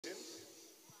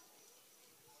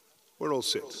We're all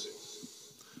set.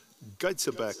 Gates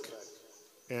are back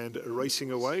and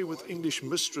racing away with English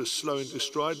Mistress slow into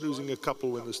stride, losing a couple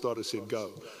when the starter said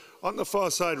go. On the far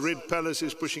side, Red Palace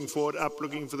is pushing forward, up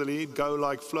looking for the lead. Go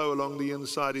Like Flow along the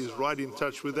inside is right in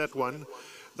touch with that one.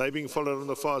 They being followed on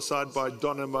the far side by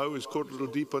Dynamo, who's caught a little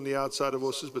deep on the outside of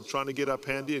horses, but trying to get up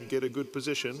handy and get a good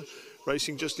position.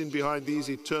 Racing just in behind these,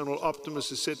 Eternal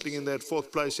Optimist is settling in that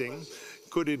fourth placing.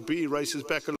 Could It Be races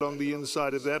back along the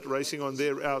inside of that, racing on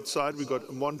their outside. We've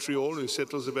got Montreal, who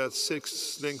settles about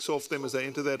 6 lengths off them as they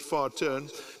enter that far turn.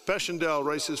 Passchendaele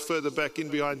races further back in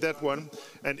behind that one.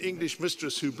 And English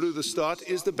Mistress, who blew the start,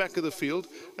 is the back of the field,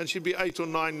 and she'd be 8 or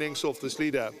 9 lengths off this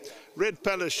leader. Red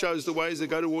Palace shows the way as they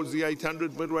go towards the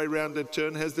 800, midway round that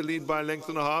turn, has the lead by a length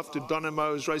and a half to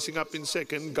Dynamo, is racing up in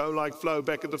second. Go Like Flow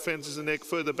back at the fences and neck,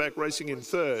 further back racing in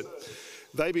third.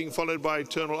 They being followed by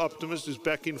Eternal Optimist, who's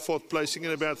back in fourth placing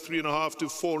and about 3.5 to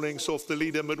 4 lengths off the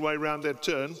leader midway round that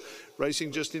turn.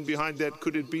 Racing just in behind that,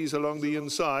 Could It Be's along the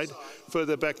inside.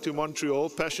 Further back to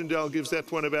Montreal. Passchendaele gives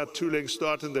that one about 2 lengths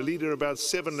start, and the leader about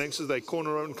 7 lengths as they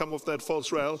corner and come off that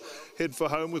false rail. Head for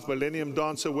home with Millennium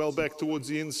Dancer well back towards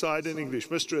the inside and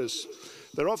English Mistress.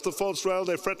 They're off the false rail.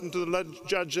 They threaten to the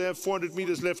judge there. 400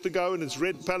 metres left to go, and it's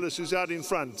Red Palace who's out in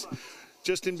front.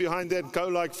 Just in behind that, Go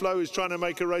Like Flow is trying to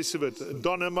make a race of it.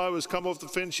 Dynamo has come off the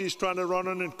fence. She's trying to run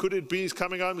on, and Could It Be is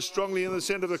coming home strongly in the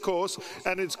centre of the course.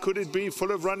 And it's Could It Be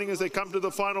full of running as they come to the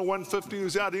final 150,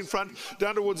 who's out in front.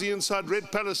 Down towards the inside,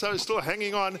 Red Palace is still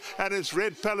hanging on, and it's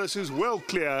Red Palace who's well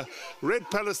clear. Red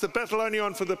Palace, the battle only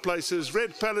on for the places.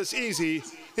 Red Palace easy.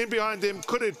 In behind them,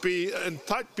 Could It Be, and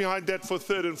tight behind that for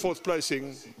third and fourth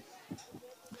placing.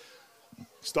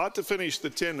 Start to finish,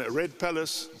 the 10, Red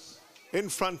Palace in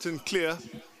front and clear.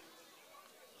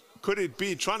 Could It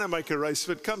Be trying to make a race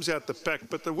of it, comes out the pack,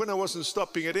 but the winner wasn't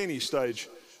stopping at any stage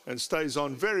and stays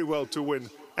on very well to win,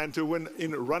 and to win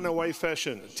in runaway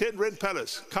fashion. 10, Red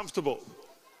Palace, comfortable.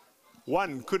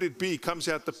 1, Could It Be, comes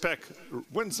out the pack,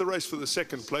 wins the race for the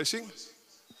second placing.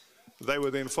 They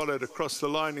were then followed across the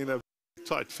line in a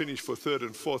tight finish for third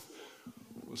and fourth.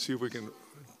 We'll see if we can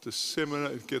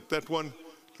disseminate, get that one.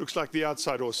 Looks like the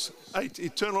outside horse. 8,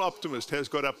 Eternal Optimist, has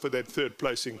got up for that third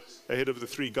placing ahead of the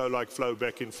 3, Go Like Flow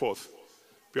back in fourth.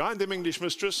 Behind them, English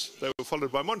Mistress. They were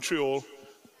followed by Montreal.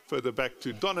 Further back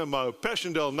to Dynamo.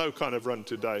 Passchendaele, no kind of run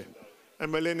today.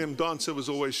 And Millennium Dancer was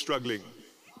always struggling.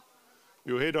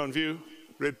 Your head on view.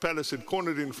 Red Palace had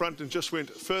cornered in front and just went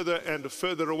further and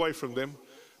further away from them.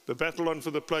 The battle on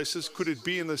for the places. Could It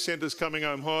Be in the centres coming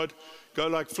home hard. Go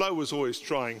Like Flow was always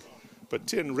trying. But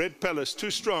 10, Red Palace,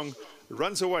 too strong,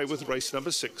 runs away with race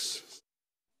number 6.